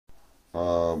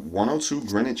102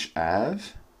 Greenwich Ave,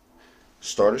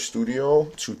 Starter Studio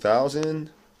 2000.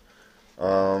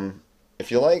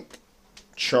 If you like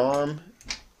charm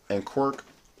and quirk,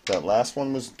 that last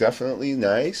one was definitely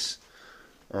nice.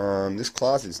 This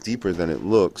closet's deeper than it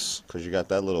looks because you got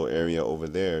that little area over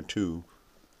there too.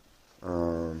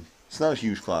 It's not a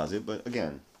huge closet, but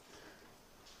again,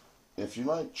 if you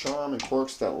like charm and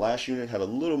quirks, that last unit had a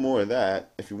little more of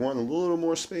that. If you want a little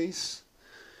more space,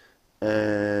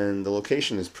 and the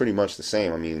location is pretty much the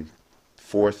same. I mean,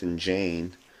 4th and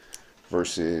Jane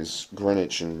versus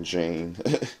Greenwich and Jane.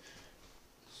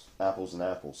 Apples and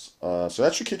apples. So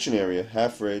that's your kitchen area,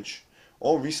 half fridge,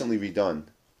 all recently redone.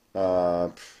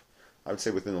 I would say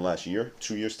within the last year,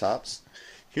 2 years tops.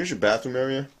 Here's your bathroom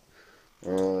area.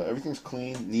 Everything's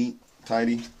clean, neat,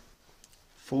 tidy.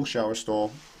 Full shower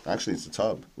stall. Actually, it's a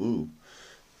tub. Ooh.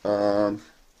 Um,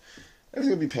 Everything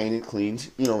will be painted,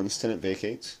 cleaned, when this tenant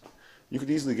vacates. You could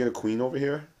easily get a queen over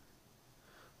here.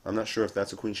 I'm not sure if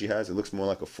that's a queen she has. It looks more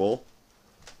like a full.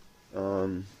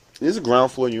 It is a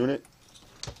ground floor unit,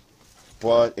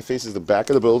 but it faces the back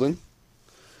of the building.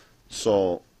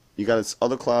 So you got this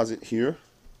other closet here.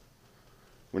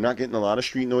 We're not getting a lot of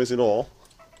street noise at all.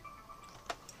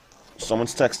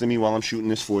 Someone's texting me while I'm shooting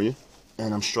this for you,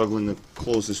 and I'm struggling to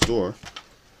close this door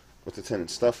with the tenant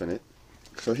stuff in it.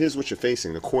 So here's what you're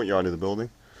facing, the courtyard of the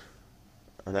building.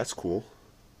 And that's cool.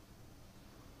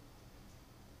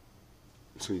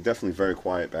 So you're definitely very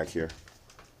quiet back here.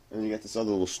 And then you got this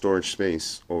other little storage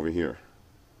space over here.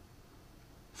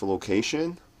 For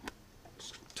location,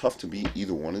 it's tough to beat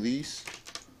either one of these.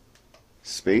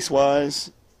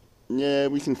 Space-wise, yeah,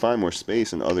 we can find more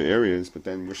space in other areas, but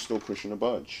then we're still pushing a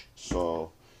budge.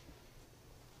 So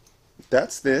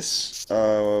that's this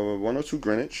 102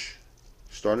 Greenwich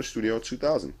Starter Studio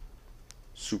 2000.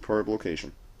 Superb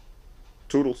location.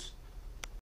 Toodles.